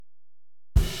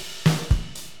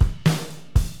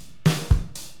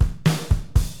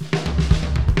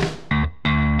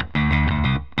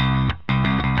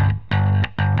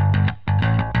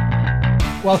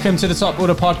Welcome to the Top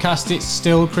Order podcast. It's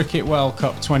still Cricket World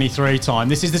Cup 23 time.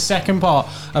 This is the second part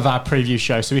of our preview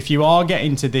show. So if you are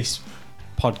getting to this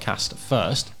podcast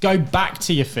first, go back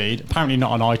to your feed. Apparently not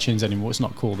on iTunes anymore. It's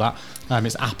not called that.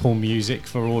 It's Apple Music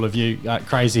for all of you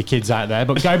crazy kids out there.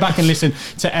 But go back and listen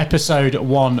to episode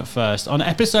 1 first. On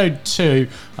episode 2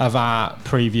 of our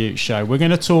preview show, we're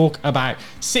going to talk about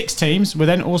 6 teams. We're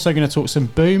then also going to talk some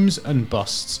booms and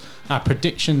busts, our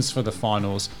predictions for the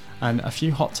finals, and a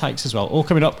few hot takes as well. All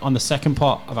coming up on the second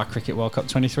part of our Cricket World Cup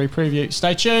 23 preview.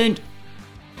 Stay tuned.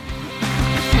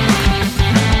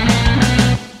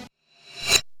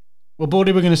 Well,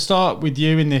 Baldy, we're going to start with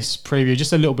you in this preview.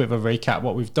 Just a little bit of a recap.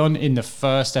 What we've done in the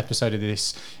first episode of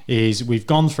this is we've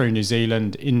gone through New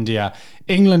Zealand, India,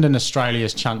 England and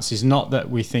Australia's chances. Not that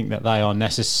we think that they are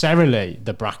necessarily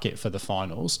the bracket for the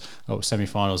finals, or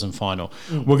semi-finals and final.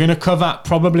 We're going to cover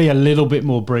probably a little bit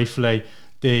more briefly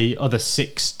the other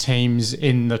 6 teams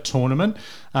in the tournament.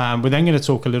 We're then going to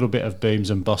talk a little bit of booms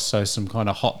and busts, so some kind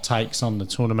of hot takes on the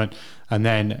tournament. And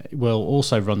then we'll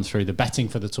also run through the betting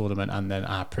for the tournament and then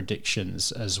our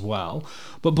predictions as well.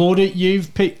 But Baldy,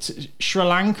 you've picked Sri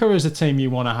Lanka as a team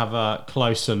you want to have a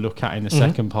closer look at in the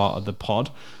second part of the pod.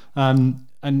 And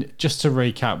just to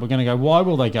recap, we're going to go, why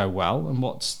will they go well? And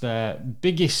what's their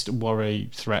biggest worry,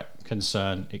 threat,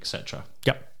 concern, etc.?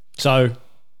 Yep. So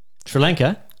Sri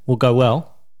Lanka will go well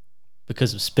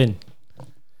because of spin.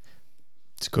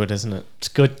 It's good, isn't it? It's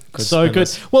good. So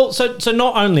spinners. Good. Well, so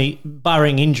not only,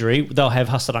 barring injury, they'll have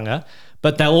Hasaranga,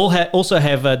 but they'll also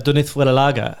have Dunith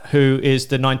Wedalaga, who is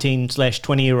the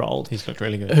 19/20-year-old. He's looked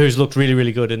really good. Who's looked really,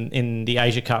 really good in the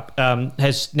Asia Cup.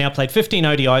 Has now played 15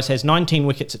 ODIs, has 19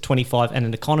 wickets at 25 and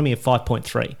an economy of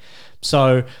 5.3.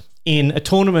 So in a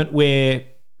tournament where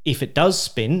if it does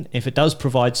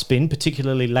provide spin,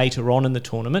 particularly later on in the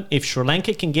tournament, if Sri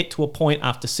Lanka can get to a point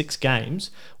after 6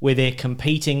 games where they're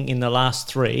competing in the last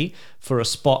 3 for a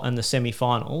spot in the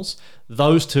semi-finals,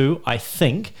 those two, I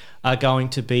think, are going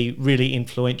to be really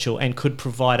influential and could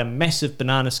provide a massive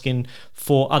banana skin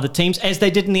for other teams, as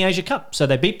they did in the Asia Cup. So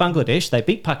they beat Bangladesh, they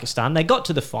beat Pakistan, they got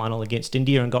to the final against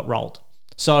India and got rolled.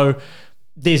 So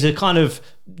there's a kind of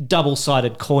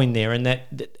double-sided coin there, in that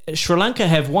Sri Lanka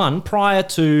have won prior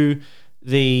to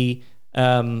the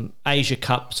Asia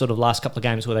Cup sort of last couple of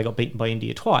games where they got beaten by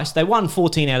India twice. They won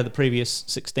 14 out of the previous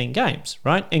 16 games,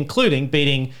 right? Including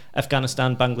beating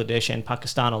Afghanistan, Bangladesh and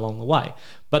Pakistan along the way.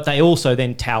 But they also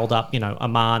then towelled up,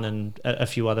 Oman and a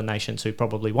few other nations who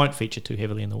probably won't feature too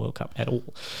heavily in the World Cup at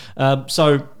all.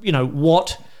 So,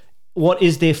 what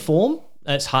is their form?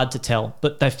 It's hard to tell,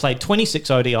 but they've played 26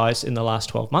 ODIs in the last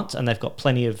 12 months, and they've got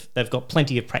plenty of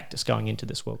practice going into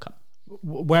this World Cup.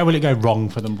 Where will it go wrong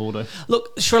for them, Baldy?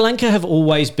 Look, Sri Lanka have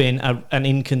always been an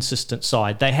inconsistent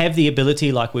side. They have the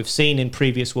ability, like we've seen in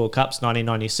previous World Cups,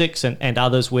 1996 and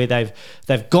others, where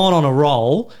they've gone on a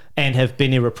roll and have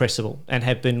been irrepressible and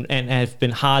have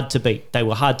been hard to beat. They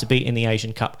were hard to beat in the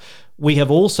Asian Cup. We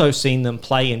have also seen them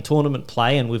play in tournament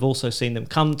play, and we've also seen them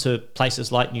come to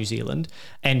places like New Zealand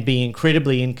and be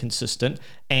incredibly inconsistent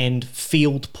and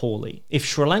field poorly. If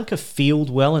Sri Lanka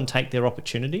field well and take their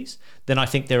opportunities, then I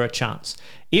think they're a chance.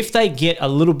 If they get a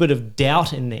little bit of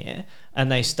doubt in there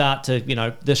and they start to,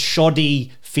 the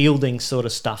shoddy fielding sort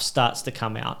of stuff starts to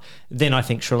come out, then I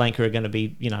think Sri Lanka are going to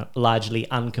be, largely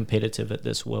uncompetitive at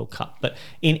this World Cup. But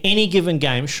in any given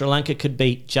game, Sri Lanka could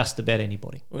beat just about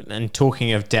anybody. And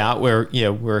talking of doubt, we're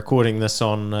recording this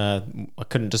on, I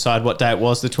couldn't decide what day it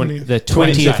was, the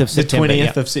 20th of September. The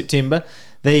 20th of September.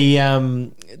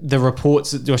 The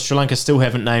reports that Sri Lanka still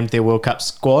haven't named their World Cup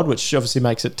squad, which obviously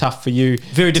makes it tough for you.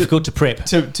 Very difficult to prep.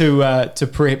 To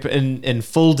prep in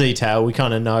full detail. We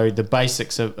kind of know the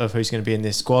basics of who's going to be in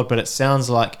their squad, but it sounds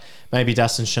like maybe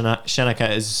Dustin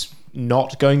Shanaka is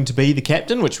not going to be the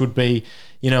captain, which would be,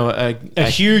 a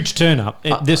huge turn up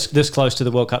this close to the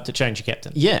World Cup to change your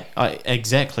captain. Yeah,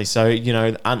 exactly. So,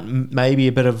 maybe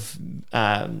a bit of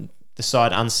the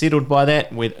side unsettled by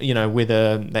that,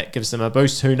 whether that gives them a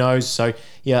boost, who knows. So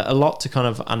yeah, a lot to kind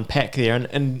of unpack there.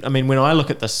 And I mean, when I look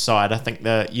at this side, I think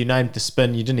that you named the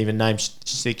spin, you didn't even name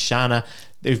Shana.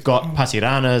 They've got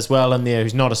Patirana as well in there,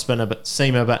 who's not a spinner but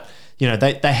seamer, but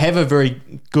they have a very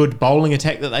good bowling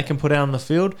attack that they can put out on the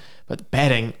field, but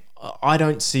batting, I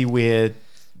don't see where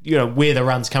the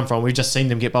runs come from. We've just seen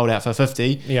them get bowled out for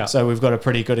 50. Yeah. So we've got a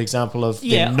pretty good example of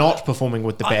them not performing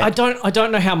with the bat. I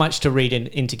don't know how much to read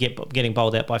into getting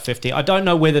bowled out by 50. I don't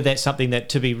know whether that's something that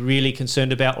to be really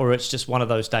concerned about, or it's just one of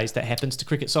those days that happens to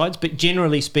cricket sides. But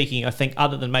generally speaking, I think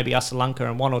other than maybe Sri Lanka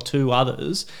and one or two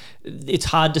others, it's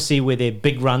hard to see where their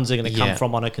big runs are going to come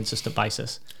from on a consistent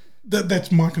basis.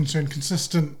 That's my concern.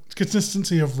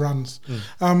 Consistency of runs.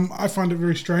 I find it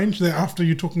very strange that after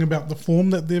you're talking about the form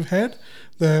that they've had,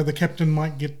 the captain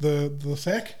might get the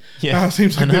sack. Yeah,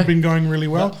 seems like they've been going really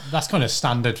well. That's kind of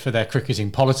standard for their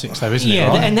cricketing politics, though, isn't it? Yeah,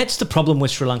 Right? and that's the problem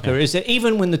with Sri Lanka is that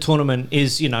even when the tournament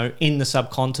is, in the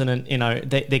subcontinent,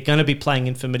 they're going to be playing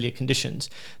in familiar conditions.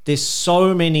 There's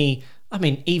so many,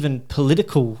 even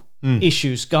political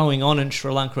issues going on in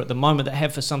Sri Lanka at the moment that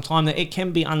have for some time that it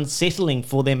can be unsettling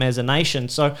for them as a nation.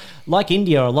 So like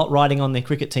India, a lot riding on their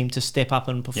cricket team to step up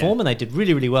and perform, and they did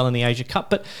really, really well in the Asia Cup.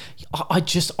 But I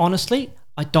just honestly,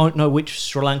 I don't know which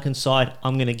Sri Lankan side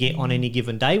I'm going to get on any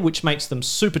given day, which makes them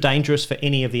super dangerous for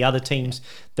any of the other teams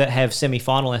that have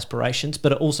semi-final aspirations,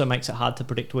 but it also makes it hard to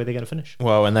predict where they're going to finish.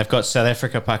 Well, and they've got South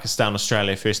Africa, Pakistan,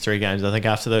 Australia first 3 games. I think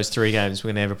after those 3 games, we're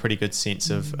going to have a pretty good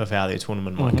sense of how their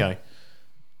tournament might go.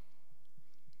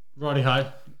 Righty-ho.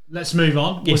 Let's move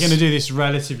on. Yes. We're going to do this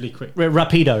relatively quick.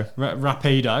 Rapido.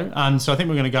 Rapido. And so I think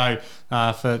we're going to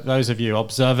go, for those of you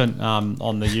observant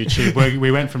on the YouTube,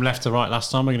 we went from left to right last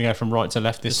time. We're going to go from right to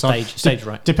left this time. Stage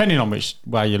right. Depending on which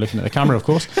way you're looking at the camera, of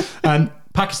course.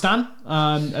 Pakistan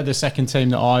are the second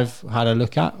team that I've had a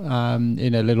look at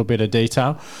in a little bit of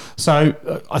detail.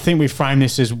 So I think we framed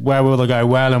this as where will they go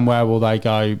well and where will they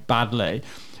go badly.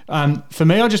 For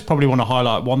me, I just probably want to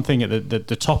highlight one thing at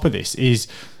the top of this is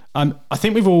I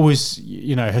think we've always,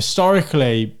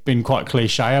 historically been quite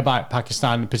cliche about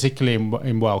Pakistan, particularly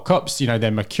in World Cups. They're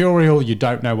mercurial. You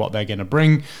don't know what they're going to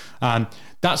bring.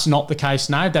 That's not the case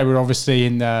now. They were obviously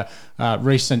in the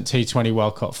recent T20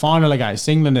 World Cup final against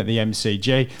England at the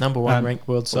MCG. Number 1 ranked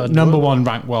world side. Number 1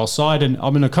 ranked world side. And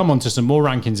I'm going to come on to some more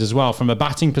rankings as well. From a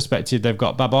batting perspective, they've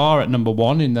got Babar at number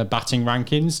 1 in the batting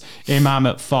rankings, Imam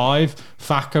at 5,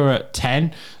 Thakur at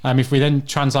 10. If we then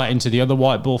translate into the other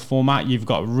white ball format, you've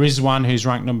got Rizwan, who's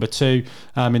ranked number 2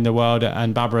 in the world,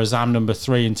 and Babar Azam number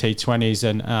 3 in T20s,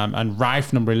 and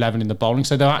Rauf number 11 in the bowling.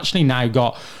 So they've actually now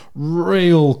got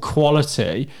real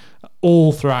quality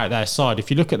all throughout their side.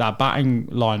 If you look at that batting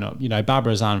lineup,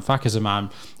 Babar Azam, Fakhar Zaman,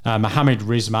 Mohammad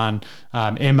Rizman,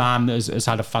 Imam has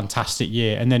had a fantastic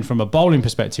year. And then from a bowling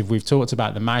perspective, we've talked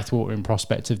about the mouthwatering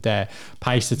prospect of their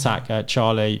pace attack,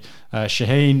 Charlie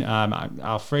Shaheen,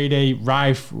 Afridi,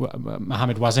 Rauf,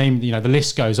 Mohammad Wasim, the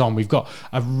list goes on. We've got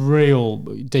a real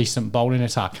decent bowling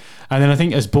attack. And then I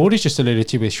think, as Bordy's just alluded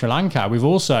to with Sri Lanka, we've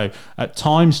also at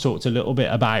times talked a little bit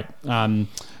about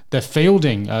the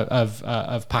fielding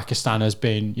of Pakistan has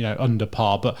been, under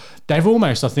par. But they've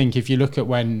almost, I think, if you look at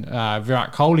when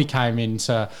Virat Kohli came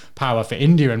into power for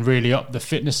India and really upped the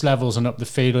fitness levels and up the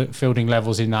fielding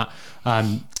levels in that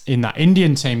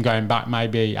Indian team going back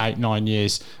maybe 8-9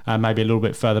 years, maybe a little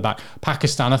bit further back.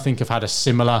 Pakistan, I think, have had a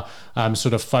similar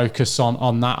sort of focus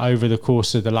on that over the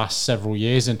course of the last several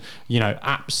years, and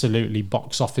absolutely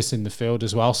box office in the field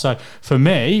as well. So for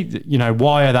me,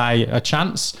 why are they a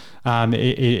chance?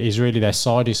 It is really their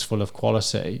side is full of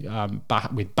quality,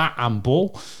 with bat and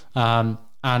ball,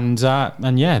 and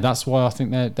that's why I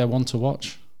think they're one to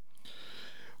watch.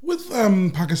 With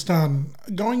Pakistan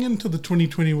going into the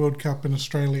 2020 World Cup in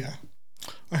Australia,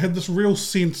 I had this real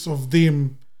sense of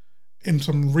them in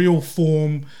some real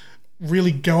form,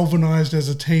 really galvanised as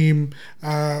a team.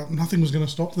 Nothing was going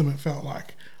to stop them, it felt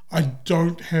like. I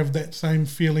don't have that same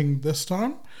feeling this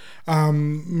time.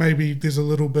 Maybe there's a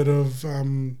little bit of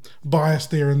bias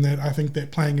there in that I think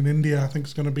that playing in India, I think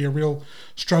is going to be a real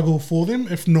struggle for them.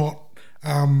 If not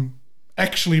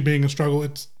actually being a struggle,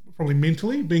 it's probably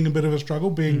mentally being a bit of a struggle,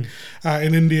 being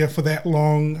in India for that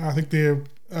long. I think they're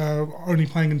only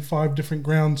playing in 5 different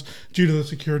grounds due to the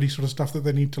security sort of stuff that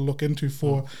they need to look into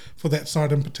for that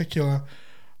side in particular.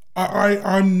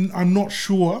 I'm not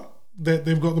sure that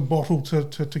they've got the bottle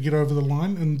to get over the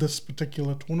line in this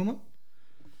particular tournament.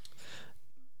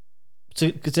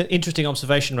 So it's an interesting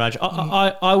observation, Raj.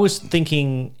 I was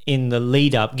thinking in the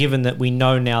lead up, given that we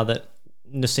know now that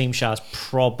Naseem Shah's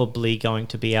probably going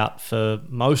to be out for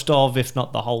most of, if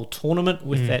not the whole tournament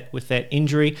with that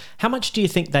injury. How much do you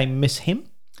think they miss him?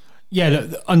 Yeah,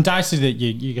 look, undoubtedly that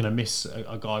you're going to miss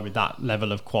a guy with that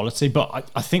level of quality, but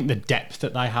I think the depth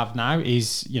that they have now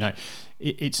is,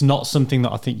 it's not something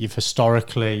that I think you've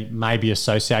historically maybe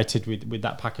associated with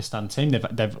that Pakistan team.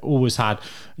 They've always had,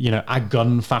 a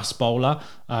gun fast bowler,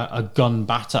 a gun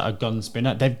batter, a gun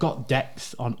spinner. They've got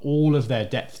depth on all of their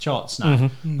depth charts now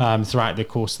throughout the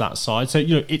course of that side. So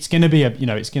it's going to be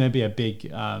a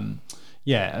big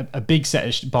a big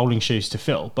set of bowling shoes to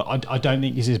fill. But I don't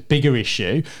think it's as big a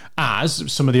issue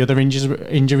as some of the other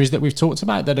injuries that we've talked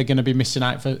about that are going to be missing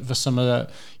out for some of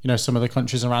the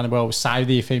countries around the world.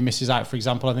 Saudi, if he misses out, for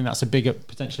example, I think that's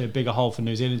potentially a bigger hole for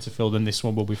New Zealand to fill than this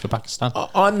one will be for Pakistan.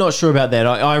 I'm not sure about that.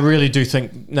 I really do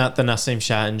think that the Naseem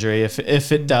Shah injury,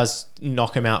 if it does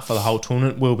knock him out for the whole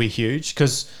tournament, will be huge.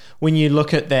 Because when you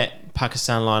look at that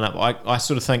Pakistan lineup, I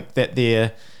sort of think that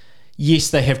yes,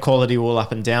 they have quality all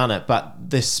up and down it, but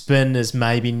the spin is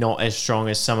maybe not as strong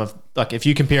as some of, like, if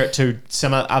you compare it to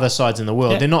some other sides in the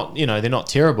world, they're not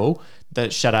terrible, the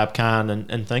Shadab Khan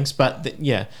and things, but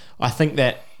I think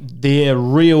that their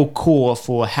real core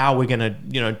for how we're going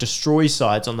to, destroy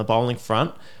sides on the bowling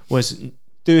front was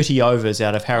 30 overs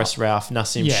out of Haris Rauf,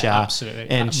 Naseem Shah, absolutely.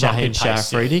 and Shaheen Shah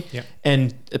Afridi. Yeah.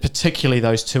 And particularly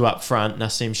those two up front,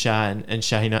 Naseem Shah and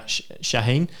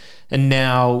Shaheen. And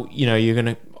now,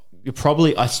 you're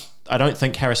probably, I don't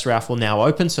think Haris Rauf will now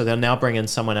open, so they'll now bring in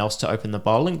someone else to open the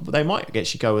bowling. But they might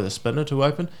actually go with a spinner to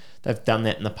open. They've done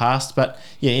that in the past. But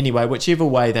anyway, whichever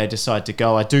way they decide to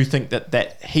go, I do think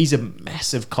that he's a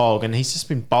massive cog, and he's just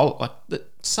been bowled, like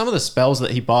some of the spells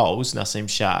that he bowls, Naseem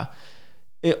Shah,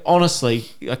 honestly,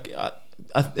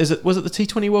 was it the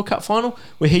T20 World Cup final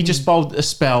where he just bowled a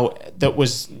spell that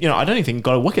was, I don't even think he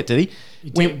got a wicket, did he?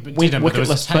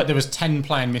 There was 10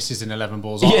 playing misses in 11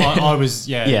 balls. I was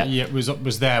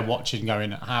was there watching,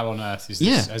 going, how on earth is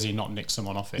this? Has he not nicked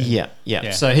someone off it?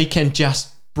 Yeah. So he can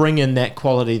just bring in that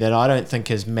quality that I don't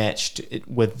think is matched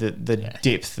with the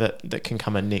depth that can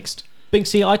come in next.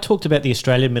 Binksy, I talked about the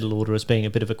Australian middle order as being a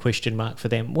bit of a question mark for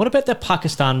them. What about the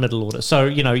Pakistan middle order? So,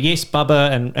 yes,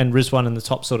 Bubba and Rizwan in the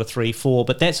top sort of 3, 4,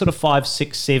 but that sort of 5,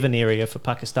 6, 7 area for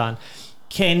Pakistan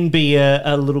can be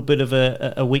a little bit of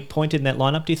a weak point in that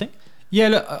lineup, do you think? Yeah,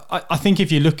 look, I think if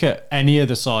you look at any of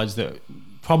the sides that,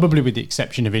 probably with the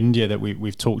exception of India that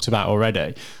we've talked about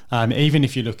already, even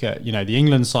if you look at, the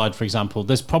England side, for example,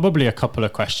 there's probably a couple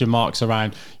of question marks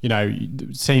around,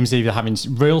 teams either having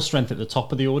real strength at the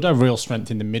top of the order, real strength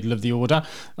in the middle of the order.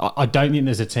 I don't think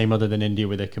there's a team other than India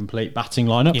with a complete batting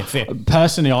lineup. Yeah, fair.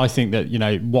 Personally, I think that,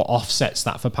 what offsets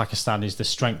that for Pakistan is the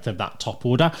strength of that top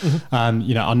order.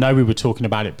 Mm-hmm. I know we were talking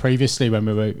about it previously when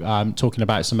we were talking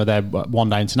about some of their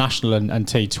one-day international and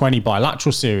T20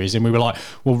 bilateral series, and we were like,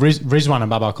 well, Rizwan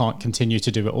and Baba can't continue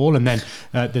to do it all. And then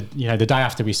the day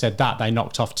after we said that, they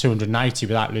knocked off 280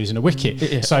 without losing a wicket.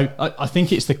 Yeah. So I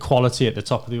think it's the quality at the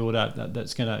top of the order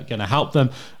that's going to help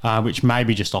them, which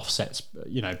maybe just offsets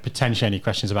potentially any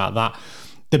questions about that.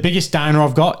 The biggest downer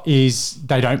I've got is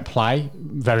they don't play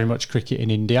very much cricket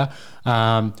in India.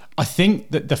 I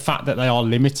think that the fact that they are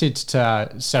limited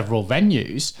to several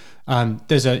venues,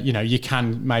 there's you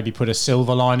can maybe put a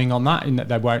silver lining on that in that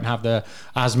they won't have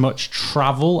as much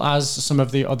travel as some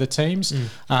of the other teams.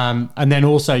 And then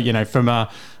also, from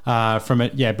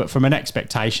an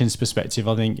expectations perspective,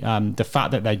 I think the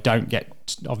fact that they don't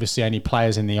get obviously any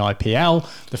players in the IPL,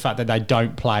 the fact that they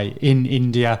don't play in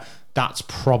India, that's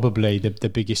probably the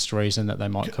biggest reason that they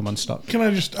might come unstuck. Can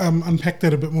I just unpack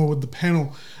that a bit more with the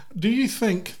panel? Do you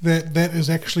think that is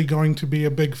actually going to be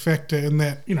a big factor in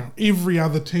that, every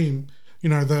other team,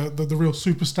 the real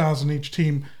superstars in each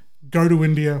team go to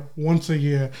India once a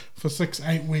year for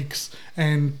 6-8 weeks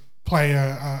and play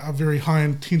a very high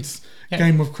intense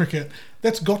game of cricket?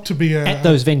 That's got to be at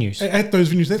those venues.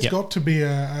 That's got to be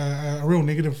a real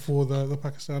negative for the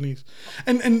Pakistanis.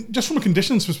 And just from a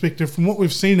conditions perspective, from what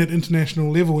we've seen at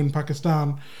international level in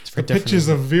Pakistan, the pitches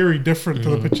are very different to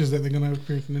the pitches that they're going to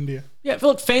experience in India. Yeah,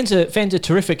 look, fans are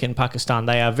terrific in Pakistan.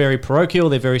 They are very parochial.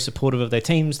 They're very supportive of their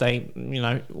teams. They,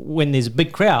 when there's a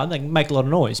big crowd, they can make a lot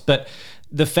of noise. But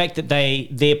the fact that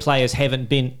their players haven't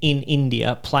been in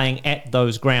India playing at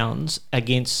those grounds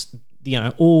against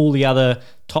all the other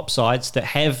top sides that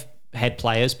have had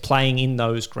players playing in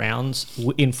those grounds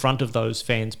in front of those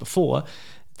fans before,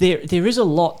 there is a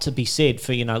lot to be said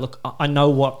for, look, I know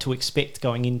what to expect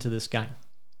going into this game.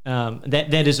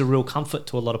 That is a real comfort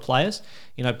to a lot of players,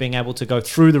 being able to go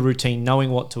through the routine, knowing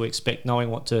what to expect,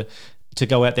 knowing what to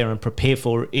go out there and prepare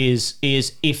for is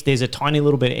if there's a tiny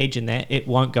little bit of edge in that, it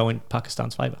won't go in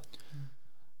Pakistan's favour.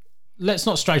 Let's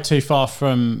not stray too far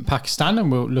from Pakistan,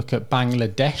 and we'll look at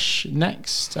Bangladesh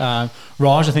next.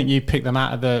 Raj, I think you picked them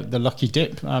out of the lucky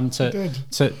dip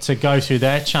to go through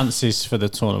their chances for the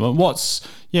tournament. What's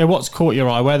caught your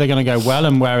eye? Where are they going to go well,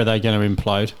 and where are they going to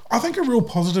implode? I think a real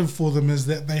positive for them is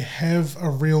that they have a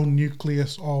real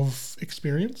nucleus of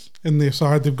experience in their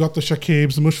side. They've got the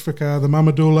Shakibs, the Mushfiqah, the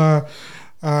Mamadullah,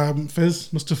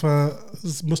 Mustafa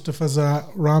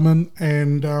Rahman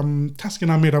and Taskin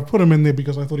Ahmed. I put him in there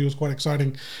because I thought he was quite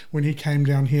exciting when he came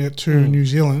down here to New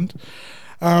Zealand.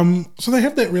 So they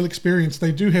have that real experience.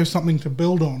 They do have something to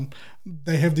build on.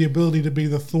 They have the ability to be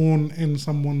the thorn in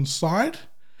someone's side.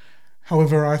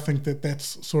 However, I think that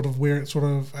that's sort of where it sort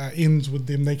of ends with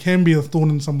them. They can be a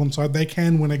thorn in someone's side. They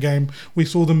can win a game. We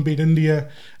saw them beat India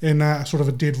in sort of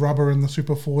a dead rubber in the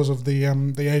Super Fours of the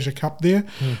Asia Cup there.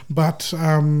 But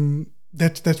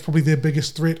that's probably their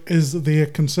biggest threat, is their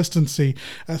consistency,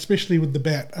 especially with the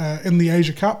bat. In the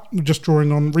Asia Cup, just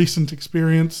drawing on recent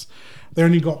experience, they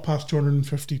only got past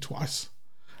 250 twice.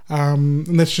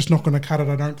 And that's just not going to cut it,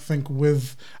 I don't think,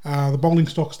 with the bowling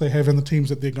stocks they have and the teams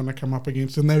that they're going to come up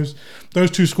against. And those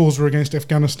two scores were against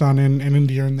Afghanistan and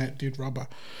India in that dead rubber.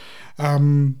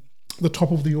 The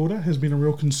top of the order has been a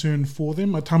real concern for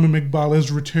them. Tamim Iqbal is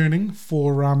returning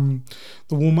for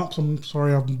the warm-ups. I'm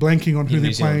sorry, I'm blanking on who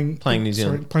they're playing. Playing New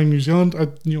Zealand. Sorry, playing New Zealand. I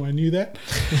knew that.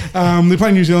 They're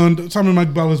playing New Zealand. Tamim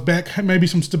Iqbal is back. Maybe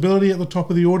some stability at the top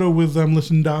of the order with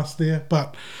Lisson Das there,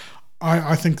 but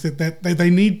I think that they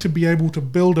need to be able to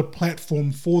build a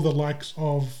platform for the likes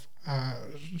of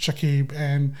Shakib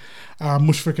and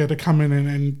Mushfiqur to come in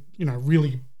and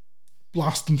really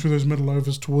blast them through those middle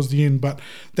overs towards the end. But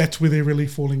that's where they're really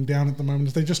falling down at the moment,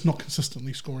 is they're just not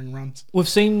consistently scoring runs. We've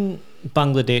seen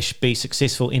Bangladesh be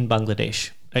successful in Bangladesh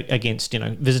against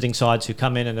visiting sides who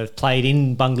come in and have played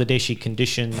in Bangladeshi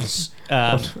conditions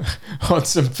on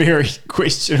some very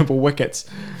questionable wickets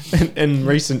in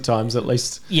recent times, at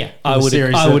least. Yeah, I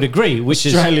would agree. Which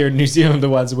Australia and New Zealand, the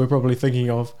ones that we're probably thinking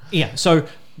of. Yeah, so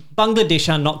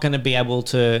Bangladesh are not going to be able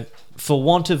to, for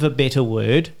want of a better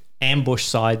word, ambush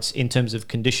sides in terms of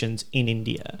conditions in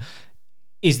India.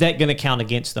 Is that going to count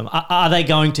against them? Are they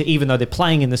going to, even though they're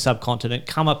playing in the subcontinent,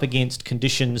 come up against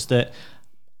conditions that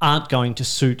aren't going to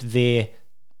suit their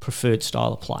preferred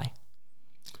style of play?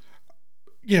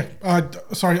 Yeah.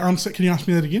 Sorry, can you ask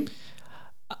me that again?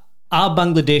 Are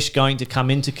Bangladesh going to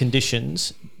come into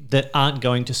conditions that aren't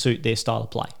going to suit their style of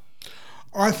play?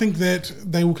 I think that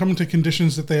they will come into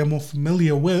conditions that they are more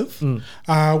familiar with.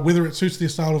 Whether it suits their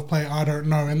style of play, I don't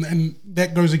know. And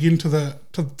that goes again to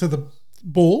the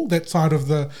ball, that side of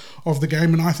the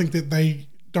game. And I think that they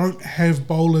don't have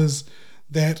bowlers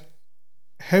that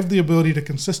have the ability to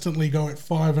consistently go at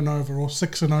 5 and over or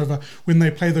 6 and over when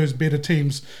they play those better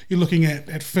teams. You're looking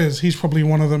at Fizz, he's probably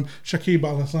one of them. Shakib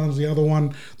Al Hassan's the other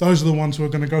one. Those are the ones who are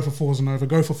going to go for 4s and over,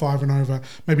 go for 5 and over,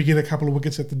 maybe get a couple of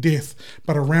wickets at the death.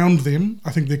 But around them,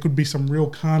 I think there could be some real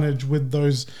carnage with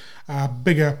those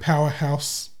bigger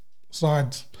powerhouse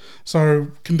sides. So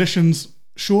conditions,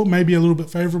 sure, maybe a little bit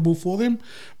favourable for them,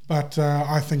 but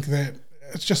I think that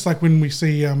it's just like when we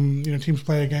see teams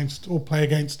play against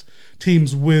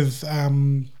teams with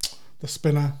the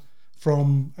spinner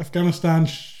from Afghanistan,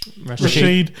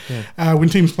 Rashid. Yeah. When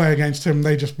teams play against him,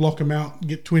 they just block him out,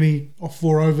 get 20 off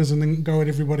 4 overs, and then go at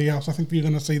everybody else. I think you're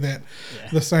going to see that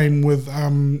the same with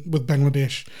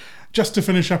Bangladesh. Just to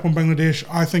finish up on Bangladesh,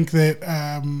 I think that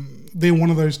they're one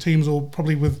of those teams, or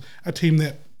probably with a team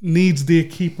that needs their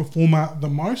key performer the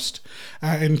most,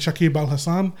 in Shakib Al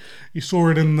Hassan. You saw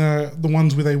it in the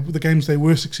ones where the games they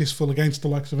were successful against the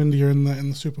likes of India in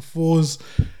the Super Fours.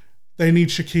 They need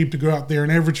Shakib to go out there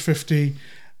and average 50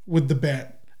 with the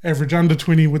bat, average under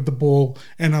 20 with the ball,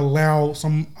 and allow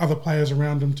some other players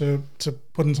around him to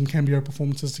put in some cameo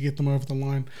performances to get them over the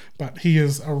line. But he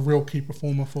is a real key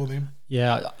performer for them.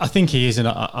 Yeah, I think he is, and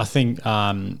I think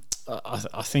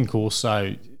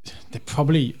also they're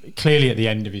probably clearly at the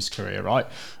end of his career, right?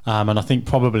 And I think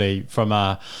probably from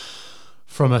a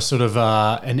sort of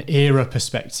an era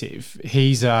perspective,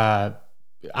 he's a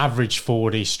average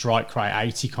 40, strike rate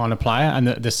 80 kind of player, and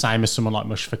the same as someone like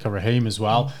Mushfiqur Rahim as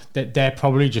well. That they're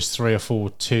probably just 3 or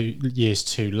 4 years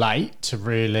too late to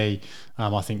really,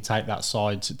 I think, take that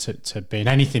side to being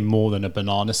anything more than a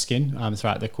banana skin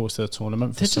throughout the course of the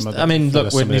tournament.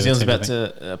 Look, New Zealand's about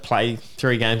to play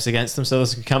 3 games against them, so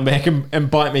this could come back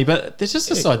and bite me. But there's just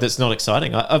a side that's not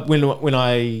exciting. When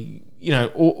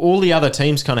all the other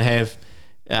teams kind of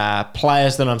have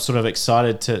players that I'm sort of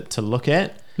excited to look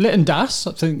at. Litton Das,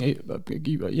 I think,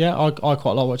 I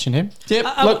quite like watching him. Yep.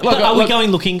 Are we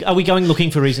going looking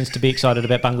for reasons to be excited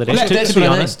about Bangladesh? To be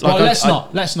honest,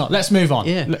 let's not. Let's move on.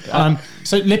 Yeah.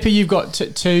 So Lippy, you've got two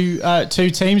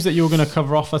teams that you're going to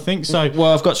cover off, I think. So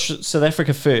I've got South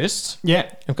Africa first.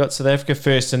 Yeah, I've got South Africa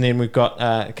first, and then we've got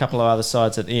a couple of other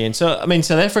sides at the end. So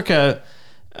South Africa.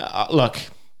 Look,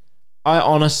 I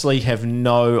honestly have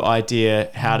no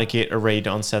idea how to get a read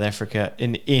on South Africa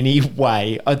in any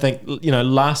way. I think,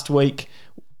 last week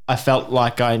I felt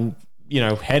like I,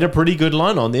 had a pretty good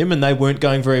line on them and they weren't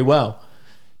going very well.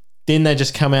 Then they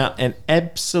just come out and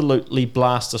absolutely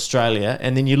blast Australia.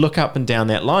 And then you look up and down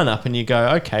that lineup and you go,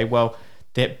 okay, well,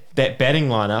 that batting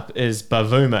lineup is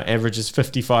Bavuma, averages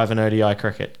 55 in ODI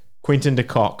cricket. Quentin de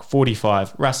Kock,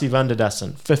 45. Rassie van der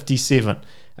Dussen, 57.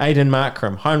 Aiden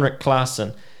Markram, Heinrich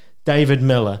Klaassen, David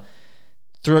Miller.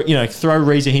 Throw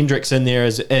Reza Hendricks in there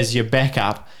as your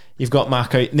backup. You've got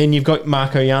Marco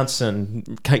Janssen,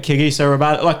 Kagiso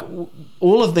Rabada. Like,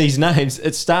 all of these names,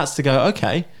 it starts to go,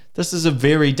 okay, this is a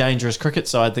very dangerous cricket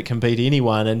side that can beat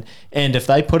anyone. And if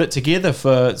they put it together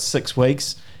for 6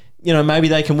 weeks, maybe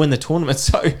they can win the tournament.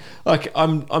 So, like,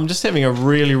 I'm just having a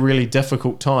really, really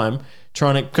difficult time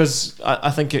trying to, because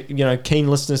I think, keen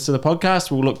listeners to the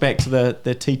podcast will look back to the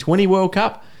T20 World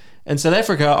Cup. And South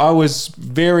Africa, I was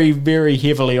very, very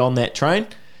heavily on that train.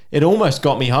 It almost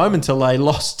got me home until they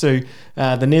lost to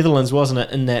the Netherlands, wasn't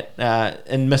it? In that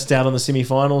and missed out on the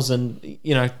semi-finals, and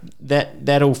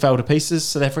that all fell to pieces.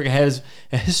 South Africa has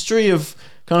a history of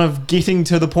kind of getting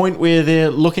to the point where they're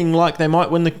looking like they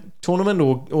might win the tournament,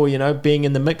 or being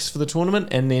in the mix for the tournament,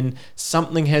 and then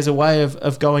something has a way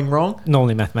of going wrong.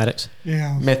 Normally mathematics.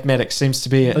 Yeah, mathematics seems to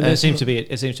be it seems to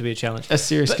be a challenge, a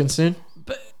serious concern.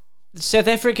 But South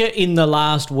Africa in the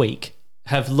last week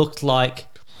have looked like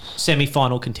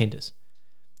semi-final contenders.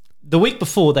 The week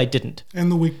before they didn't.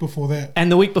 And the week before that.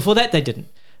 And the week before that they didn't.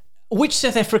 Which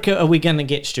South Africa are we going to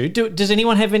get, Stu? Does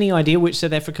anyone have any idea which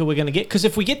South Africa we're going to get? Because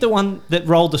if we get the one that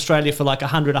rolled Australia for like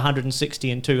 100,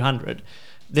 160 and 200,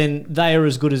 then they are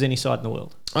as good as any side in the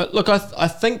world. Look, I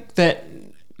think that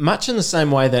much in the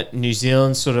same way that New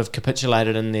Zealand sort of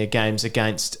capitulated in their games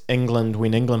against England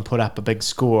when England put up a big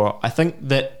score, I think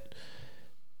that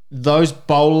those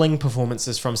bowling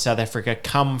performances from South Africa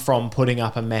come from putting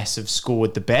up a massive score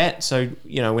with the bat. So,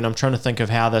 when I'm trying to think of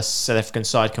how this South African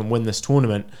side can win this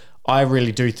tournament, I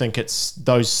really do think it's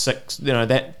those six,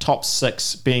 that top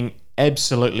six being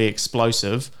absolutely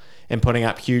explosive and putting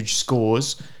up huge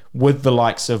scores with the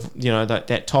likes of,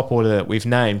 that top order that we've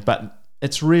named. But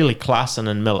it's really Klaassen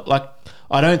and Miller. Like,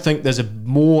 I don't think there's a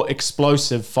more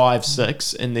explosive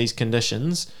 5-6 in these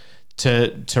conditions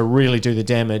to really do the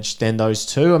damage than those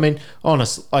two. I mean,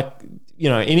 honest,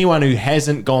 anyone who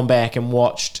hasn't gone back and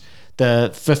watched the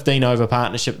 15 over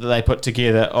partnership that they put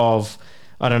together of,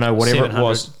 I don't know, whatever it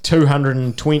was,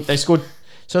 220, they scored.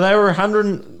 So they were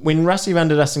 100, when Rassie van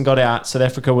der Dussen got out, South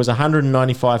Africa was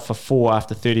 195 for 4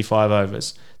 after 35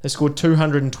 overs. They scored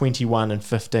 221 in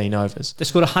 15 overs. They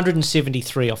scored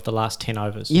 173 off the last 10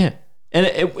 overs. Yeah. And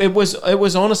it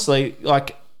was honestly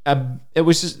like,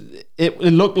 it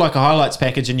looked like a highlights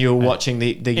package, and you were watching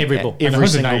the every ball, every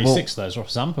single ball. 186 those were off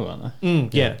Zampa, weren't they?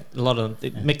 Yeah, a lot of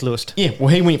them. Mick Lewis. Yeah, well,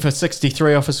 he went for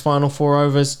 63 off his final 4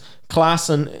 overs.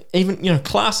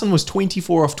 Klaassen was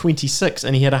 24 off 26,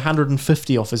 and he had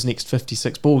 150 off his next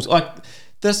 56 balls. Like,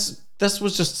 this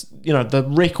was just, the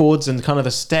records and kind of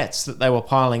the stats that they were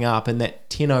piling up in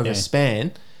that 10 over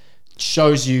span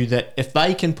shows you that if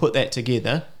they can put that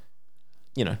together,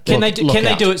 can they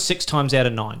do it 6 times out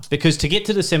of 9? Because to get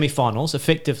to the semi-finals,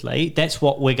 effectively, that's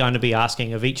what we're going to be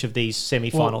asking of each of these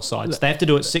semi-final sides. They have to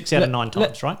do it 6 out of 9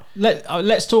 times, right?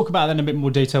 Let's talk about that in a bit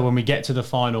more detail when we get to the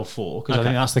final 4, because I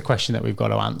think that's the question that we've got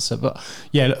to answer. But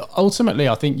yeah, ultimately,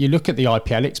 I think you look at the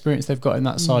IPL experience they've got in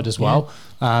that side as well.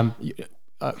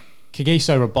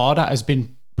 Kagiso Rabada has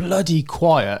been bloody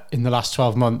quiet in the last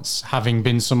 12 months, having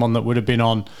been someone that would have been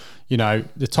on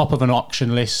the top of an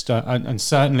auction list, and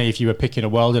certainly if you were picking a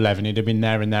World 11, he'd have been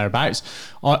there and thereabouts.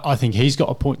 I think he's got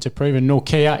a point to prove. And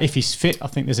Norkia, if he's fit, I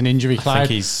think there's an injury cloud. I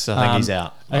think he's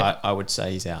out. I would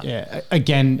say he's out. Yeah,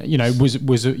 again,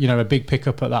 was a big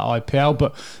pickup at that IPL,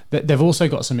 but they've also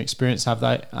got some experience,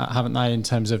 haven't they, in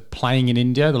terms of playing in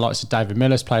India? The likes of David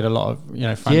Miller's played a lot of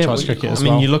franchise cricket as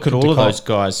well. I mean, you look at all of those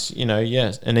guys,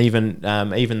 and even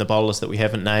the bowlers that we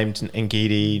haven't named,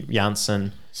 Ngidi,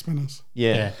 Janssen, spinners.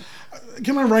 Yeah.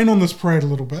 Can I rain on this parade a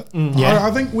little bit? Yeah.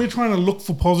 I think we're trying to look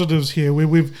for positives here.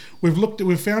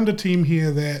 We've found a team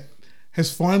here that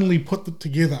has finally put it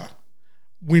together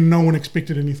when no one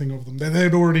expected anything of them. They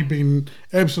had already been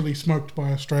absolutely smoked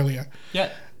by Australia. Yeah,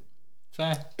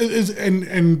 fair.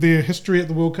 And their history at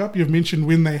the World Cup, you've mentioned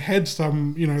when they had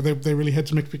some, they really had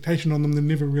some expectation on them. They've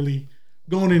never really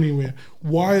gone anywhere.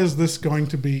 Why is this going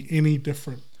to be any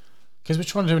different? Because we're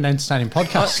trying to do an entertaining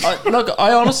podcast.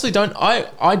 I honestly don't.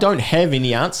 I don't have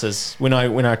any answers when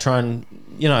I try and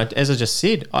as I just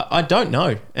said, I don't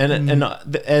know. And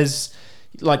as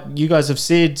like you guys have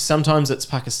said, sometimes it's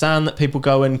Pakistan that people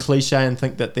go in cliche and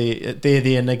think that they're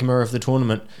the enigma of the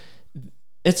tournament.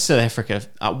 it's South Africa.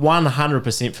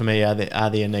 100% for me are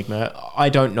the enigma. I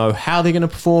don't know how they're going to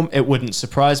perform. It wouldn't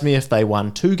surprise me if they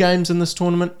won 2 games in this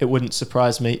tournament. It wouldn't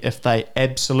surprise me if they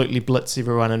absolutely blitz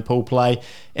everyone in pool play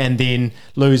and then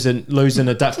lose in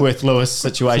a Duckworth-Lewis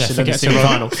situation in the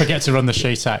semi-final. Forget to run the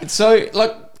sheet out. So,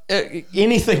 like,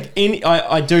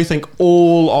 I do think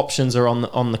all options are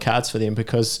on the cards for them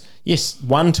because, yes,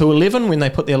 1 to 11, when they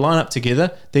put their lineup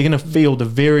together, they're going to field a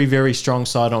very, very strong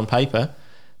side on paper.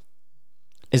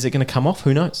 Is it going to come off?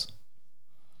 Who knows?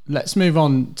 Let's move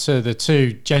on to the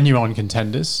 2 genuine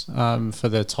contenders for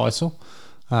the title.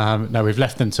 No, we've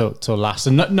left them till last.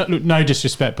 And no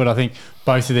disrespect, but I think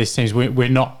both of these teams, we're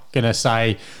not going to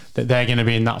say that they're going to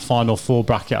be in that final 4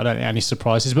 bracket. I don't think any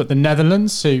surprises. But the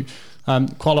Netherlands, who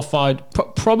qualified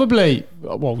probably,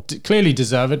 clearly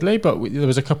deservedly, but there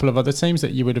was a couple of other teams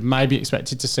that you would have maybe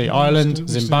expected to see. Ireland,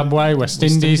 Zimbabwe, West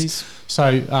Indies.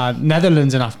 So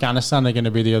Netherlands and Afghanistan are going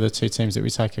to be the other 2 teams that we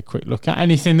take a quick look at.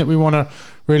 Anything that we want to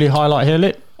really highlight here,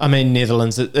 Lit? I mean,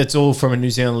 Netherlands, it's all from a New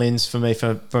Zealand lens for me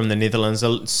from the Netherlands.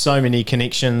 So many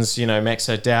connections, Max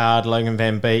O'Dowd, Logan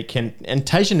van Beek, and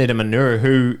Tasia Netamanuru,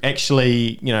 who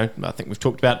actually, I think we've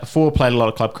talked about before, played a lot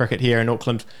of club cricket here in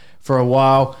Auckland for a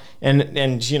while. And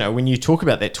when you talk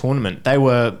about that tournament, they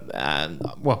were,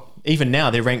 even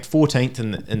now, they're ranked 14th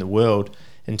in the world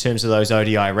in terms of those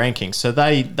ODI rankings. So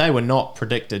they were not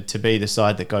predicted to be the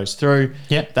side that goes through.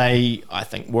 Yep. They, I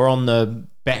think, were on the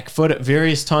back foot at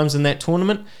various times in that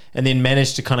tournament and then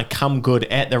managed to kind of come good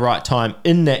at the right time.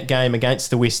 In that game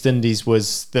against the West Indies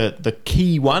was the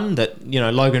key one that,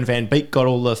 Logan van Beek got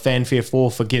all the fanfare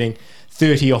for getting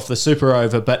 30 off the super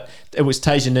over, but it was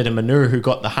Tasia Netamanuru who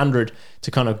got the 100 to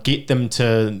kind of get them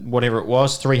to whatever it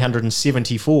was,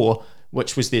 374,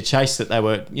 which was their chase that they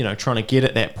were, trying to get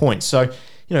at that point. So,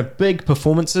 big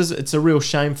performances. It's a real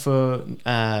shame for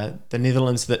the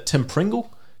Netherlands that Tim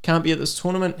Pringle can't be at this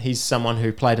tournament. He's someone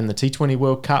who played in the T20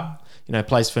 World Cup,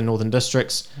 plays for Northern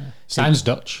Districts. Sounds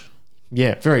Dutch.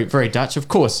 Yeah, very, very Dutch, of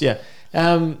course, yeah.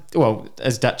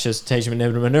 As Dutch as Tasia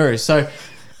Netamanuru. So,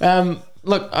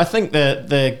 look, I think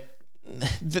that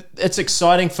it's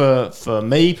exciting for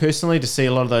me personally to see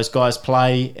a lot of those guys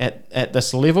play at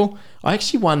this level. I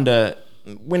actually wonder,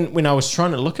 when I was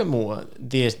trying to look at more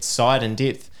their side and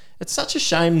depth, it's such a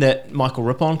shame that Michael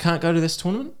Rippon can't go to this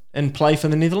tournament and play for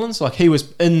the Netherlands. Like, he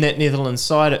was in that Netherlands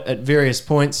side at various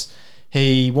points.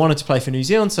 He wanted to play for New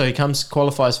Zealand, so he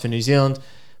qualifies for New Zealand,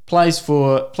 plays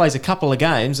a couple of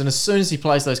games, and as soon as he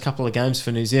plays those couple of games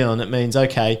for New Zealand, it means,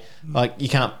 okay, like, you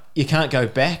can't go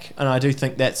back. And I do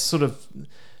think that's sort of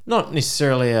not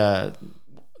necessarily I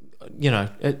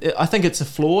think it's a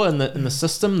flaw in the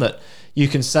system that you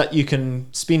can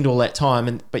spend all that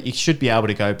time, but you should be able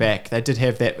to go back. They did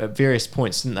have that at various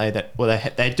points, didn't they?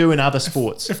 They do in other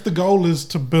sports. If the goal is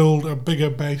to build a bigger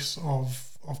base of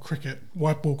cricket,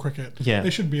 white ball cricket, they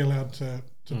should be allowed to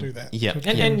do that. Yeah,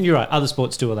 and you're right. Other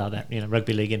sports do allow that.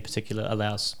 Rugby league in particular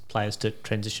allows players to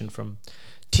transition from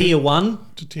Tier 1,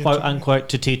 to tier quote 2, unquote,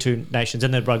 to Tier 2 nations,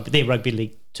 and they're rugby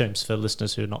league terms for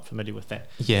listeners who are not familiar with that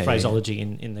phraseology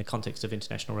in the context of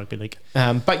international rugby league.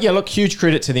 But yeah, look, huge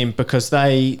credit to them because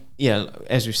they,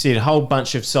 as we've said, a whole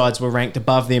bunch of sides were ranked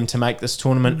above them to make this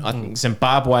tournament. I think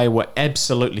Zimbabwe were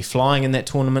absolutely flying in that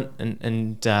tournament,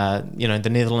 and the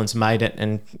Netherlands made it,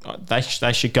 and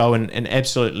they should go and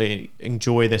absolutely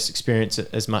enjoy this experience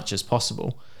as much as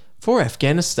possible. For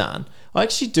Afghanistan, I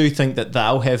actually do think that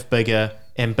they'll have bigger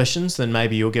ambitions than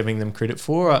maybe you're giving them credit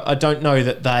for. I don't know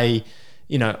that they,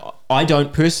 I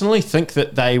don't personally think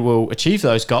that they will achieve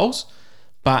those goals,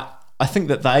 but I think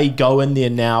that they go in there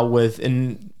now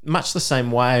in much the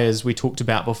same way as we talked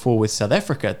about before with South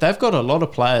Africa. They've got a lot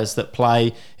of players that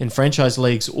play in franchise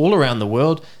leagues all around the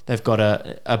world. They've got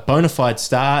a bona fide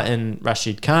star in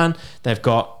Rashid Khan. They've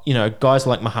got, guys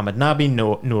like Muhammad Nabi,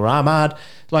 Noor Ahmad.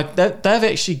 Like, they've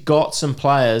actually got some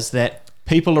players that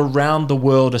people around the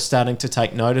world are starting to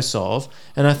take notice of.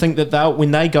 And I think that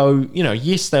when they go,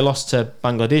 yes, they lost to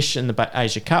Bangladesh in the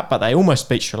Asia Cup, but they almost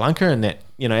beat Sri Lanka in that,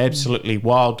 absolutely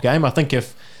wild game. I think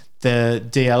if the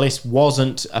DLS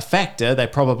wasn't a factor, they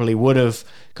probably would have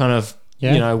kind of,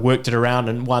 worked it around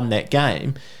and won that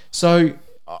game. So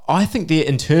I think their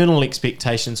internal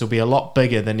expectations will be a lot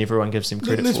bigger than everyone gives them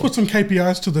credit for. Let's put some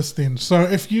KPIs to this then. So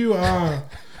if you are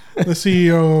the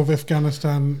CEO of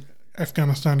Afghanistan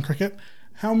cricket,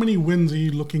 how many wins are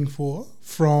you looking for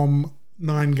from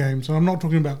 9 games? And I'm not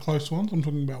talking about close ones, I'm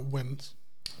talking about wins.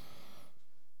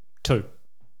 2.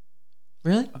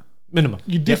 Really? Minimum.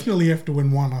 You definitely have to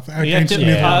win one, I think. You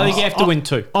have to win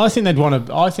 2. I think they'd want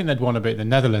to beat the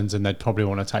Netherlands, and they'd probably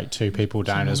want to take 2 people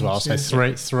down as well. So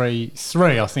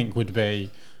three, I think, would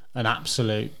be an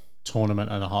absolute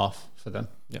tournament and a half for them.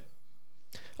 Yeah.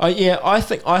 I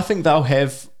think they'll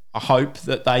have a hope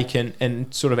that they can,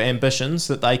 and sort of ambitions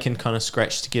that they can kind of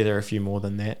scratch together a few more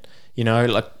than that.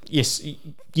 Like yes,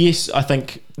 I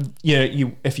think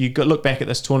if you look back at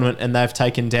this tournament and they've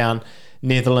taken down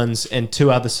Netherlands and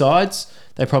two other sides,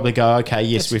 they probably go, okay,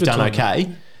 yes, That's we've a good done tournament.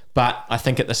 okay. But I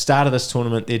think at the start of this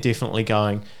tournament, they're definitely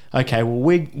going, okay,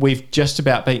 well, we've just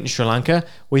about beaten Sri Lanka.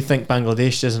 We think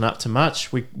Bangladesh isn't up to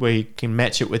much. We can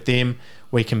match it with them.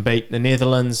 We can beat the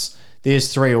Netherlands.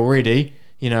 There's three already.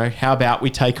 How about we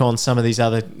take on some of these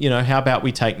other, how about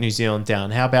we take New Zealand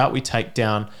down? How about we take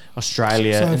down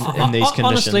Australia in these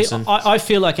conditions? Honestly, I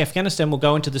feel like Afghanistan will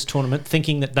go into this tournament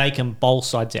thinking that they can bowl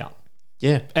sides out.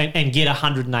 Yeah. And get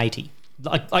 180.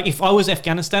 Like if I was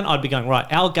Afghanistan, I'd be going, right,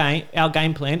 our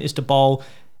game plan is to bowl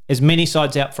as many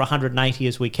sides out for 180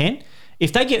 as we can.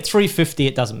 If they get 350,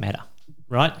 it doesn't matter,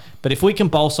 right? But if we can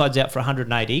bowl sides out for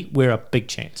 180, we're a big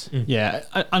chance. Yeah,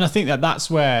 and I think that's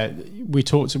where we've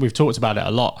talked about it a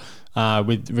lot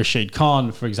with Rashid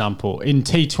Khan, for example. In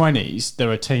T20s, there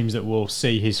are teams that will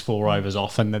see his 4 overs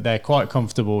off and that they're quite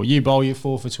comfortable. You bowl your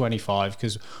 4 for 25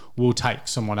 because we'll take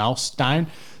someone else down.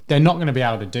 They're not going to be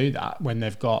able to do that when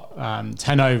they've got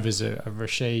 10 overs of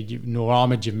Rashid, Noor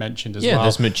Ahmed you've mentioned as well. Yeah,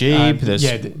 there's Mujib, there's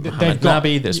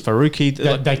Nabi, there's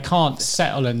Faruqi. They can't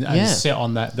settle and sit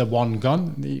on the one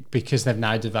gun because they've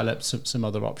now developed some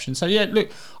other options. So yeah,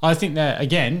 look, I think that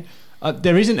again,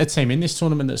 there isn't a team in this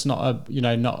tournament that's not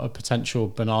a potential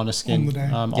banana skin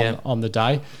on the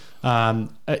day,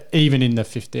 even in the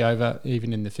 50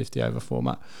 over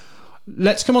format.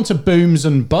 Let's come on to booms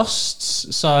and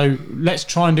busts. So let's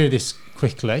try and do this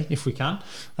quickly if we can.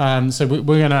 So we're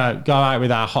going to go out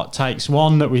with our hot takes.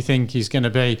 One that we think is going to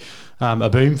be a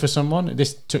boom for someone.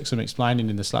 This took some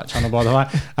explaining in the Slack channel, by the way.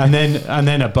 And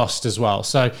then a bust as well.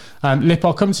 So Lip,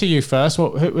 I'll come to you first.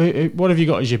 What have you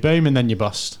got as your boom and then your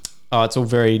bust? Oh, it's all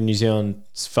very New Zealand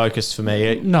focused for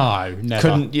me. No, never.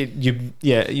 Couldn't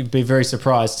you'd be very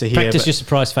surprised to hear. Practice your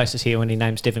surprise faces here when he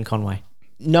names Devon Conway.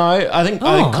 No, I think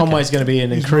Conway's going to be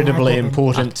an incredibly not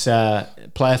important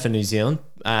player for New Zealand.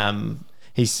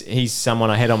 He's someone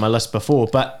I had on my list before,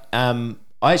 but I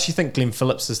actually think Glenn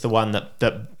Phillips is the one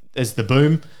that is the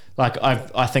boom. Like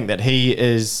I think that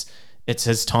it's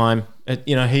his time.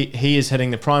 He is hitting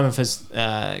the prime of his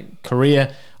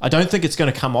career. I don't think it's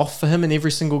going to come off for him in every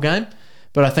single game,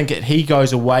 but I think he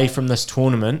goes away from this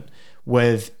tournament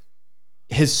with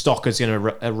his stock is going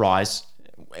to rise.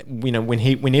 When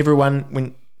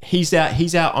he's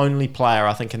our only player,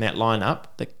 I think, in that lineup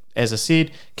that, as I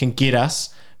said, can get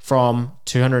us from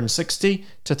 260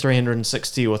 to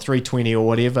 360 or 320 or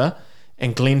whatever.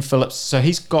 And Glenn Phillips, so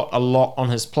he's got a lot on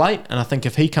his plate, and I think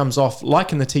if he comes off,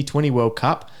 like in the T20 World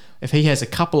Cup, if he has a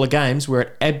couple of games where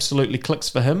it absolutely clicks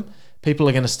for him, people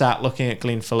are going to start looking at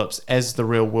Glenn Phillips as the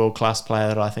real world-class player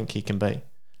that I think he can be.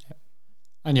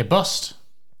 And your bust?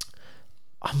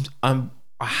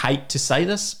 I hate to say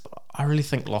this, but I really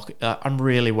think I'm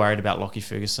really worried about Lockie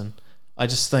Ferguson. I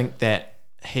just think that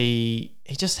he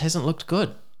just hasn't looked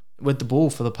good with the ball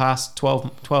for the past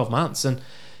 12 months. And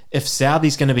if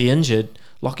Southey's going to be injured,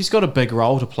 Lockie's got a big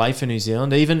role to play for New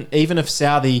Zealand. Even if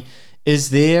Southey is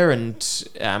there and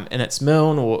it's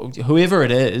Milne or whoever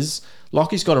it is,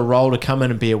 Lockie's got a role to come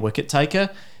in and be a wicket taker.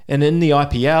 And in the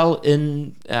IPL,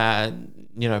 in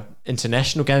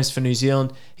international games for New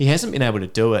Zealand, he hasn't been able to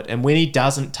do it. And when he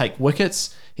doesn't take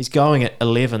wickets, he's going at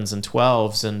 11s and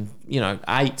 12s and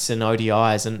 8s and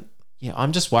ODIs. And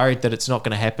I'm just worried that it's not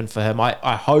going to happen for him. I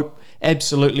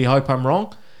absolutely hope I'm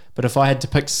wrong. But if I had to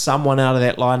pick someone out of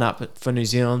that lineup for New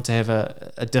Zealand to have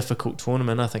a difficult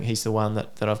tournament, I think he's the one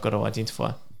that I've got to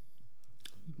identify.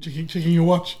 Checking your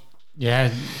watch.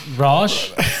 Yeah,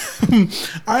 Raj.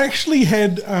 I actually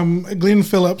had Glenn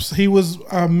Phillips. He was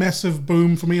a massive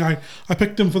boom for me. I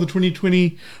picked him for the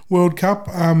 2020 World Cup,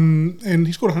 and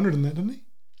he scored 100 in that, didn't he?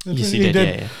 Yes, he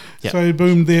did. Yeah. So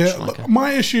boom there. Look,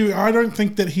 my issue, I don't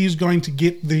think that he's going to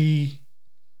get the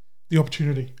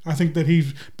opportunity. I think that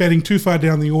he's batting too far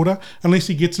down the order. Unless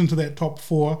he gets into that top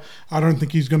 4, I don't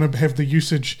think he's going to have the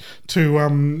usage to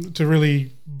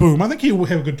really boom. I think he will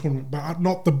have a good tournament, but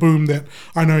not the boom that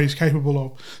I know he's capable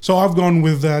of. So I've gone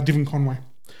with Devon Conway,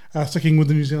 sticking with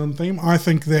the New Zealand theme. I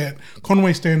think that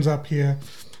Conway stands up here,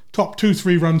 top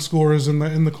 2-3 run scorers in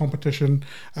the competition.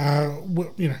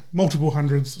 Multiple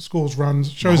hundreds, scores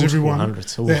runs, shows everyone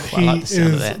that he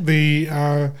is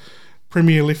the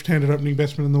premier left-handed opening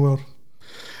batsman in the world.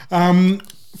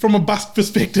 From a bust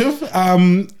perspective,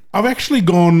 I've actually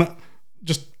gone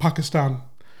just Pakistan.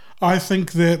 I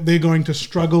think that they're going to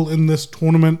struggle in this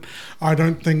tournament. I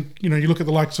don't think, you look at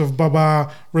the likes of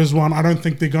Baba, Rizwan, I don't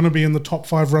think they're going to be in the top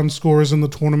 5 run scorers in the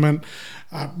tournament.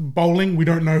 Bowling, we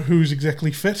don't know who's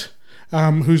exactly fit,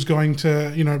 who's going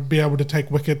to, be able to take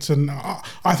wickets. And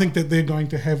I think that they're going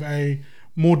to have a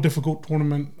more difficult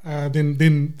tournament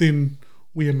than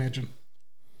we imagine.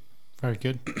 Very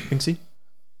good. Pinksy?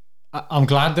 I'm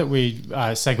glad that we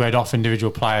segued off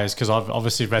individual players, because I've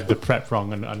obviously read the prep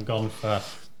wrong and gone for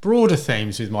broader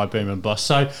themes with my boom and bust.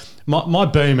 So my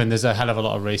boom, and there's a hell of a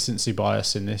lot of recency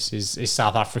bias in this, is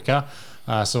South Africa.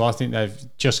 So I think they've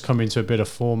just come into a bit of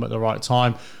form at the right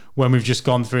time. When we've just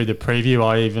gone through the preview,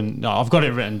 I've got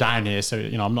it written down here, so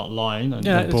I'm not lying. And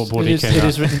Yeah, Bordy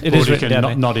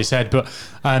can nod his head. But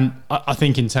I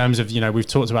think in terms of, we've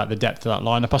talked about the depth of that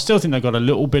lineup. I still think they've got a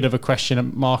little bit of a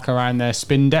question mark around their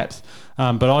spin depth,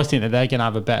 but I think that they're going to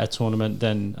have a better tournament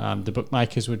than the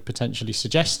bookmakers would potentially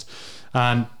suggest.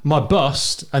 My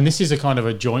bust, and this is a kind of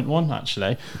a joint one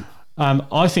actually.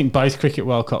 I think both Cricket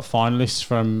World Cup finalists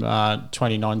from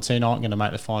 2019 aren't going to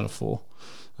make the Final Four.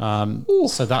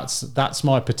 So that's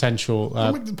my potential.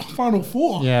 Final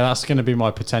Four. Yeah, that's going to be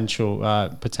my potential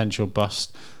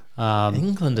bust.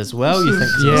 England as well, you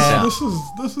think? Yeah.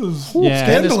 This is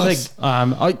scandalous.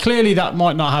 scandalous. Clearly, that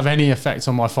might not have any effect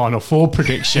on my Final Four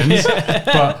predictions,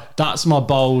 but that's my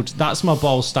bold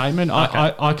statement.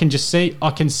 Okay. I can just see.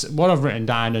 What I've written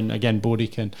down, and again,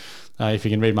 Bordy can. If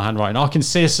you can read my handwriting, I can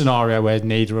see a scenario where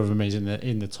neither of them is in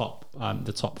the top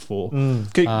 4.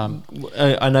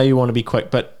 I know you want to be quick,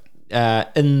 but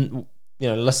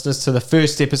listeners to the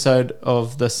first episode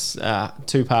of this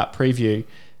 2-part preview,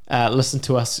 listen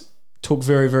to us talk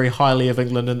very, very highly of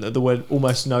England, and there were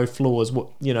almost no flaws.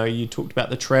 You talked about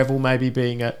the travel maybe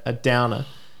being a downer.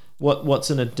 What's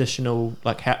an additional,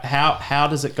 like, how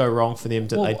does it go wrong for them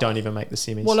that they don't even make the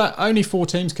semis? Well, only 4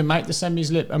 teams can make the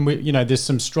semis, Lip, and there's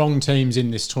some strong teams in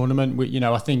this tournament.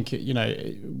 I think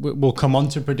we'll come on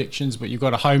to predictions, but you've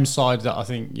got a home side that I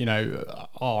think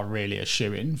are really a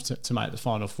shoo-in to make the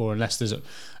Final Four, unless there's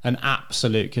an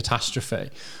absolute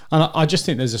catastrophe. And I just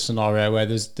think there's a scenario where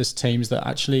there's teams that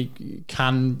actually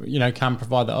can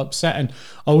provide that upset, and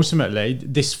ultimately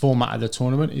this format of the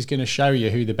tournament is going to show you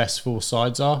who the best 4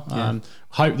 sides are.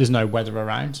 Hope there's no weather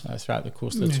around throughout the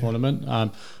course of the tournament.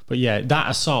 But yeah, that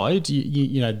aside,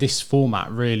 this format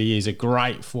really is a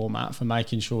great format for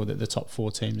making sure that the top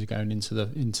 4 teams are going into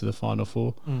the Final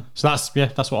Four. So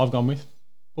that's what I've gone with.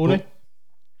 Bordy?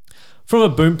 From a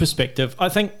boom perspective, I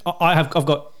think I've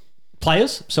got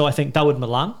players. So I think Dawid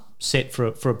Malan set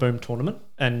for a boom tournament,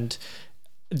 and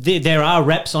there are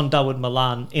raps on Dawid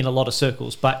Malan in a lot of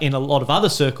circles, but in a lot of other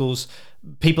circles,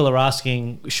 people are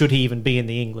asking, should he even be in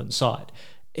the England side?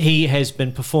 He has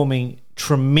been performing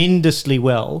tremendously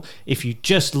well. If you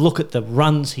just look at the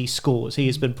runs he scores, he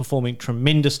has been performing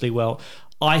tremendously well.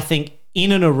 I think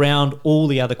in and around all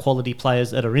the other quality players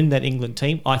that are in that England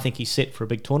team, I think he's set for a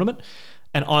big tournament.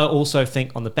 And I also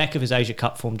think on the back of his Asia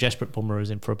Cup form, Jasprit Bumrah is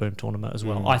in for a boom tournament as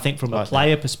well. I think from a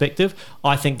player perspective,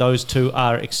 I think those 2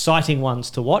 are exciting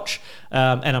ones to watch,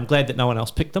 and I'm glad that no one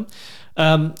else picked them.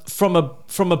 From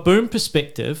a boom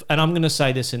perspective, and I'm going to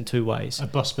say this in 2 ways. A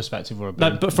bust perspective or a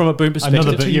boom? No, but from a boom perspective.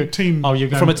 Another team. Oh, you're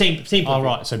going from a team. Oh,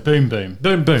 right. So boom. Boom.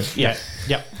 Yeah.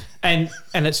 Yeah. And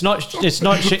it's not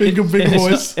big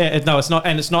voice. No, it's not,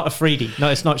 and it's not Afridi. No,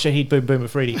 it's not Shahid Boom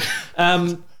Afridi.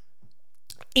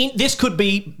 This could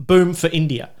be boom for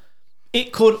India.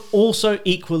 It could also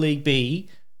equally be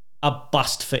a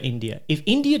bust for India. If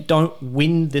India don't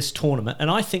win this tournament,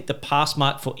 and I think the pass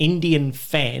mark for Indian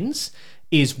fans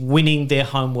is winning their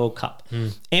home World Cup.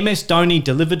 MS Dhoni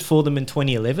delivered for them in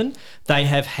 2011. They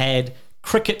have had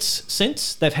crickets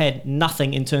since. They've had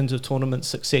nothing in terms of tournament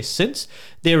success since.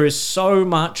 There is so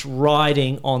much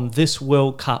riding on this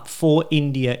World Cup for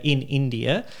India in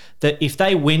India that if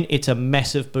they win, it's a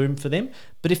massive boom for them.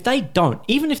 But if they don't,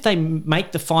 even if they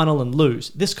make the final and lose,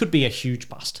 this could be a huge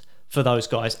bust for those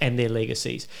guys and their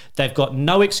legacies. They've got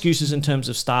no excuses in terms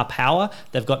of star power.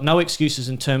 They've got no excuses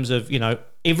in terms of,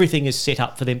 everything is set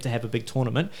up for them to have a big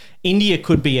tournament. India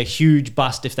could be a huge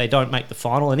bust if they don't make the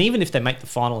final, and even if they make the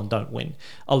final and don't win,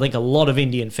 I think a lot of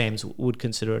Indian fans would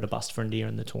consider it a bust for India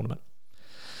in the tournament.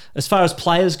 As far as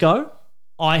players go,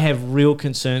 I have real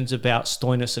concerns about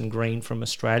Stoinis and Green from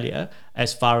Australia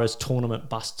as far as tournament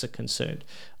busts are concerned.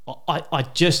 I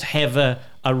just have a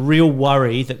real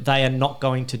worry that they are not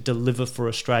going to deliver for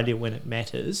Australia when it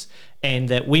matters, and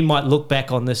that we might look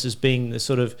back on this as being the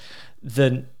sort of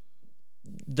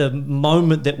the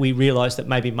moment that we realise that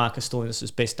maybe Marcus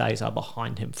Stoinis' best days are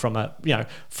behind him from the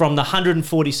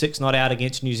 146 not out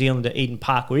against New Zealand at Eden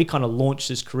Park, where he kind of launched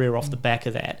his career off the back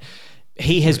of that.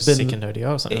 he has been second ODI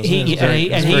or something. he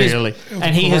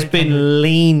has been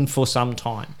lean for some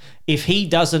time. If he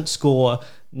doesn't score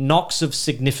knocks of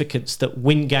significance that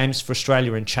win games for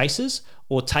Australia in chases,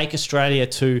 or take Australia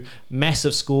to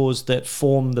massive scores that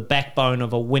form the backbone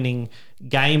of a winning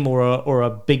game or a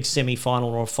big semi-final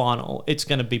or a final, it's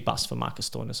going to be bust for Marcus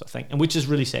Stoinis, I think, and which is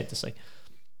really sad to see.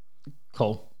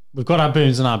 Cool. We've got our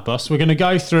boons and our busts. We're going to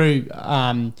go through,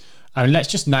 and let's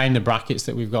just name the brackets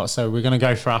that we've got. So we're going to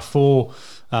go for our four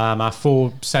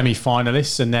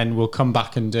semi-finalists, and then we'll come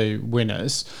back and do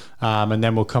winners, and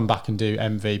then we'll come back and do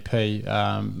MVP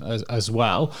as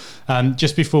well.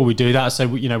 Just before we do that, so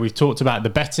we've talked about the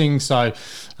betting. So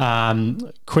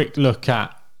quick look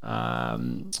at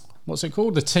what's it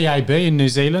called? The TAB in New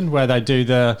Zealand, where they do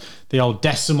the old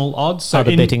decimal odds. So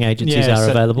other betting agencies are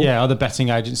available. Yeah, other betting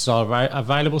agencies are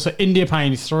available. So India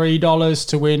paying $3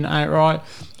 to win outright.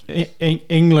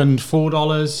 England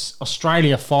 $4,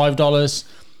 Australia $5,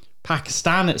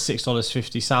 Pakistan at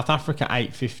 $6.50, South Africa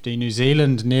 $8.50, New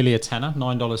Zealand nearly a tenner,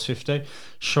 $9.50,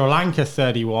 Sri Lanka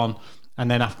 $31,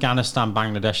 and then Afghanistan,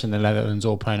 Bangladesh, and the Netherlands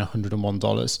all paying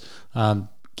 $101.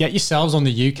 Get yourselves on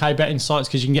the UK betting sites,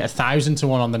 because you can get 1,000 to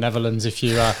 1 on the Netherlands if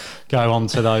you go on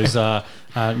to those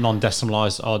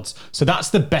non-decimalised odds. So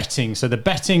that's the betting. So the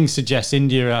betting suggests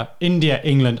India,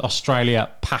 England, Australia,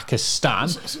 Pakistan.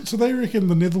 So they reckon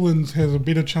the Netherlands has a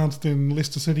better chance than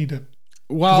Leicester City did.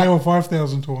 Well, they were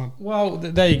 5,000 to 1. Well,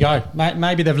 there you go.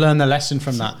 Maybe they've learned their lesson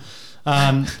from that.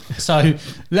 So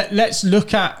let's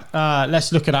look at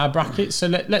our brackets. So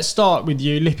let's start with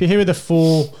you, Lippy. Who are the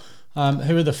four?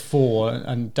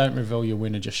 And don't reveal your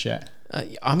winner just yet.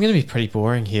 I'm going to be pretty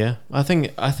boring here. I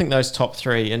think those top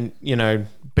three, and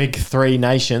big three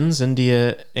nations,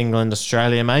 India, England,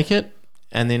 Australia, make it.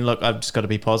 And then look, I've just got to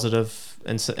be positive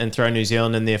and throw New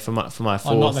Zealand in there for my fourth.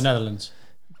 Oh, not the Netherlands.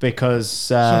 Because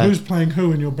so who's playing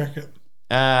who in your bracket?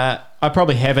 I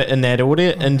probably have it in that order.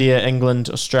 Okay. India, England,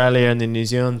 Australia, and then New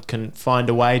Zealand can find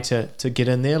a way to get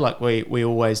in there, like we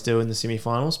always do in the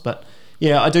semi-finals. But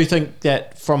yeah, I do think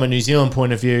that from a New Zealand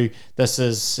point of view, this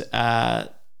is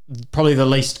probably the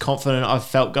least confident I've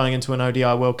felt going into an ODI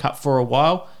World Cup for a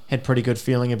while. Had pretty good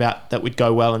feeling about that we'd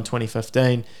go well in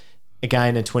 2015.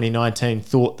 Again, in 2019,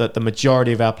 thought that the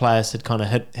majority of our players had kind of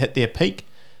hit their peak.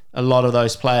 A lot of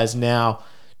those players now,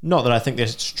 not that I think they're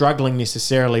struggling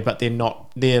necessarily, but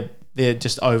they're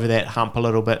just over that hump a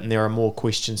little bit, and there are more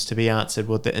questions to be answered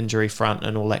with the injury front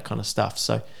and all that kind of stuff.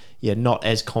 So yeah, not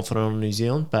as confident on New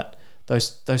Zealand, but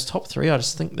those top three, I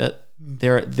just think that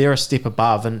they're a step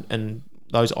above, and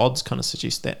those odds kind of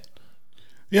suggest that.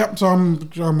 Yep, so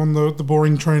I'm on the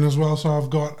boring train as well. So I've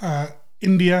got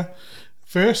India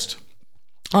first.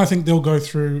 I think they'll go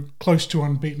through close to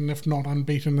unbeaten, if not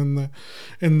unbeaten, in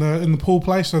the pool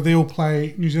play. So they'll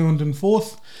play New Zealand in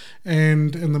fourth,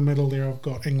 and in the middle there I've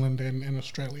got England and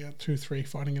Australia 2-3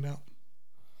 fighting it out.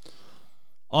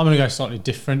 I'm going to go slightly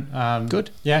different. Good.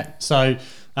 Yeah. So,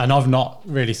 and I've not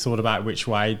really thought about which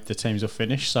way the teams will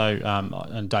finish. So,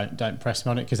 and don't press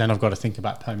me on it, because then I've got to think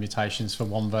about permutations for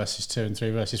 1 versus 2 and 3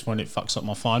 versus 1. It fucks up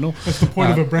my final. That's the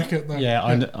point of a bracket, though. Yeah,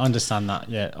 I understand that.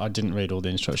 Yeah, I didn't read all the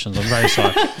instructions. I'm very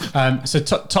sorry. So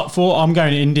top four, I'm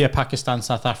going India, Pakistan,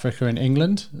 South Africa, and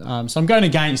England. So I'm going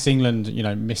against England,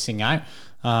 missing out.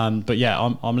 But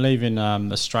yeah, I'm leaving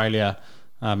Australia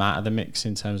out of the mix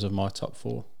in terms of my top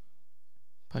four.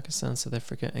 Pakistan, South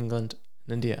Africa, England,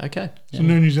 and India. Okay. So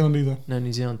no New Zealand either? No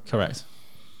New Zealand. Correct.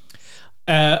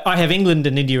 I have England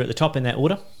and India at the top in that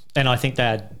order, and I think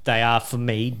they are for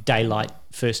me, daylight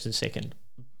first and second.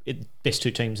 Best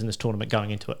two teams in this tournament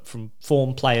going into it. From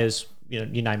form, players,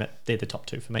 you name it, they're the top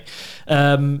two for me.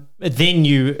 Then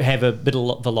you have a bit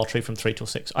of the lottery from 3 till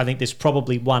 6. I think there's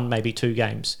probably 1, maybe 2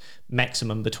 games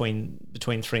maximum between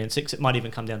 3 and 6. It might even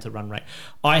come down to run rate.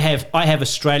 I have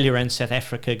Australia and South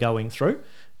Africa going through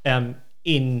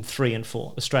in 3 and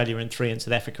 4. Australia in 3 and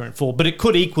South Africa in 4. But it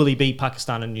could equally be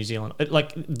Pakistan and New Zealand.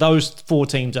 Those 4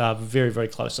 teams are very, very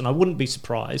close, and I wouldn't be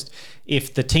surprised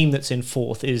if the team that's in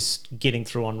 4th is getting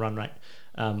through on run rate.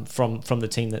 From the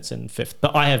team that's in 5th.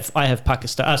 But I have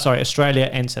Australia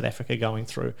and South Africa going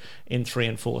through in 3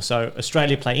 and 4. So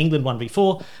Australia play England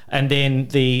 1v4, and then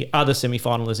the other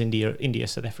semi-final is India,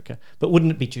 South Africa. But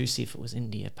wouldn't it be juicy if it was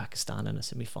India, Pakistan in a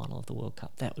semi-final of the World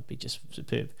Cup? That would be just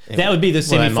superb. Yeah. That would be the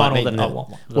semi-final that I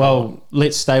want. Well,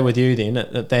 let's stay with you then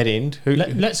at that end.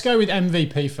 Let's go with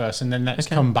MVP first, and then let's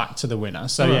come back to the winner.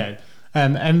 So right.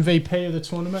 MVP of the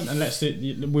tournament,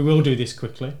 and we will do this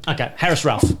quickly. Okay, Harris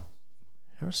Ralph.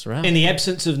 Harris Ralph. In the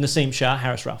absence of Naseem Shah,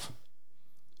 Harris Ralph.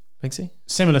 Binksy?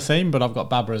 Similar theme, but I've got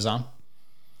Babar Azam.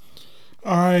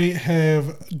 I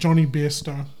have Johnny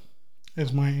Bairstow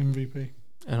as my MVP.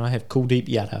 And I have Kuldeep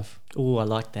Yadav. Oh, I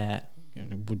like that.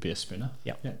 It would be a spinner.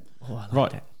 Yep. Yeah. Oh, I like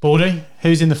Right, that. Baldy,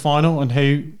 who's in the final and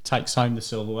who takes home the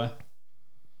silverware?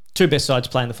 Two best sides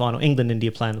play in the final. England,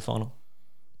 India play in the final.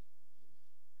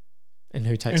 And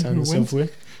who takes And home who the wins?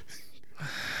 silverware?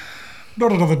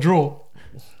 Not another draw.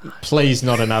 Please,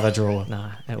 not another draw.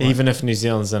 No, Even if New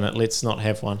Zealand's in it, let's not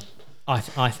have one. I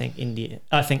think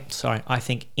I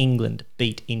think England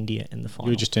beat India in the final.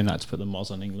 You were just doing that to put the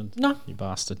moz on England. No. You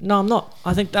bastard. No, I'm not.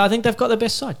 I think they've got the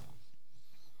best side.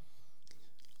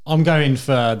 I'm going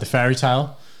for the fairy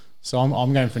tale. So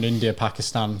I'm going for an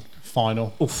India-Pakistan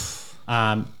final. Oof.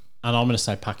 And I'm going to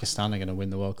say Pakistan are going to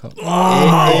win the World Cup. In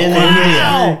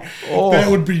India. Oh. That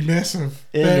would be massive.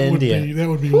 India. That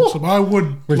would be awesome. I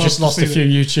would. We've love just to lost see a few that.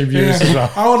 YouTube viewers as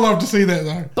well. I would love to see that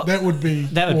though. That would be.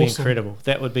 That would be awesome. incredible.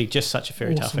 That would be just such a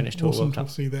fairy tale Awesome, finish to a awesome World to Cup.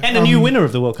 see that. And a new winner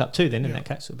of the World Cup too, then, in that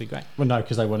case. It would be great. Well, no,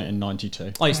 because they won it in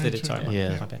 92. Oh, yes, they did. Sorry.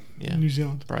 Yeah. My bad. Yeah. New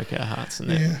Zealand. Broke our hearts in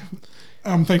that. Yeah.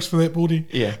 Thanks for that, Baldy.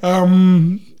 Yeah.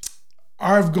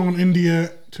 I've gone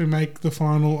India to make the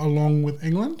final along with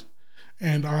England,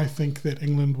 and I think that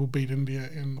England will beat India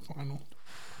in the final.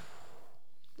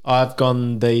 I've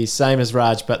gone the same as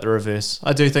Raj, but the reverse.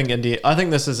 I do think India. I think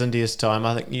this is India's time.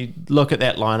 I think you look at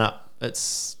that lineup.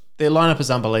 Their lineup is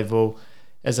unbelievable.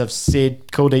 As I've said,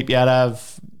 Kuldeep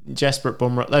Yadav, Jasprit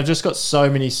Bumrah. They've just got so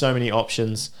many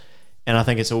options, and I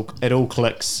think it all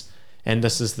clicks. And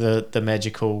this is the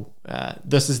magical.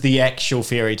 This is the actual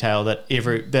fairy tale that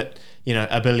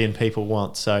a billion people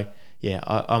want. So yeah,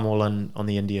 I'm all in on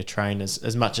the India train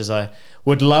as much as I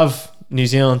would love New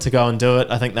Zealand to go and do it.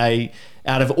 I think they,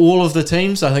 out of all of the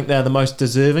teams, I think they're the most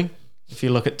deserving. If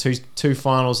you look at two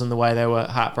finals and the way they were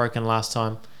heartbroken last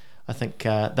time, I think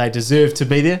they deserve to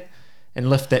be there and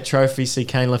lift that trophy. See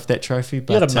Kane lift that trophy.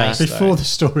 But Before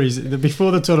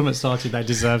the tournament started, they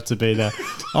deserved to be there.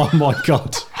 Oh my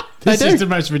God. This is the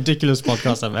most ridiculous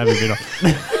podcast I've ever been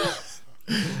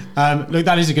on. Look,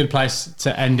 that is a good place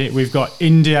to end it. We've got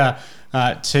India,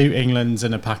 2 Englands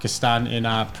and a Pakistan in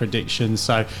our predictions.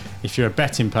 So if you're a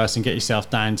betting person, get yourself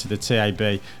down to the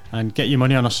TAB and get your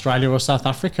money on Australia or South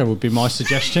Africa would be my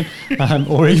suggestion,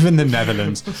 or even the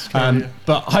Netherlands.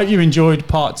 But I hope you enjoyed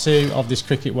part 2 of this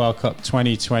Cricket World Cup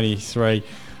 2023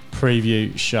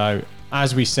 preview show.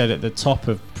 As we said at the top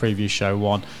of preview show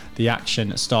 1, the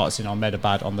action starts in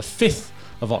Ahmedabad on the 5th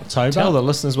of October. Tell the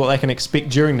listeners what they can expect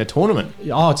during the tournament.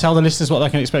 Oh, tell the listeners what they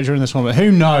can expect during the tournament.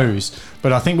 Who knows?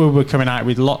 But I think we'll be coming out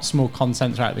with lots more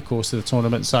content throughout the course of the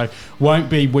tournament. So won't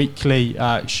be weekly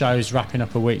shows wrapping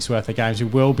up a week's worth of games. We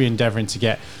will be endeavouring to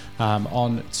get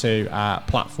onto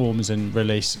platforms and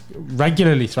release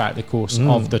regularly throughout the course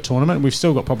of the tournament. We've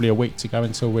still got probably a week to go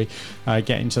until we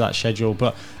get into that schedule.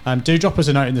 But do drop us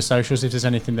a note in the socials if there's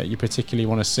anything that you particularly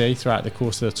want to see throughout the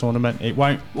course of the tournament. It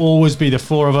won't always be the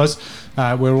 4 of us.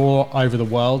 We're all over the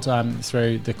world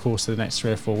through the course of the next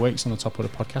 3 or 4 weeks on the Top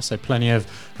Order podcast. So plenty of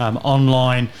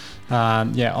online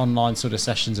sort of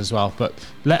sessions as well. But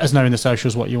let us know in the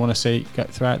socials what you want to see go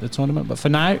throughout the tournament. But for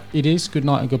now, it is good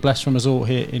night and God bless from us all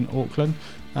here in Auckland.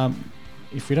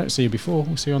 If we don't see you before,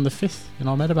 we'll see you on the 5th in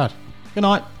Ahmedabad. Good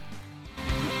night.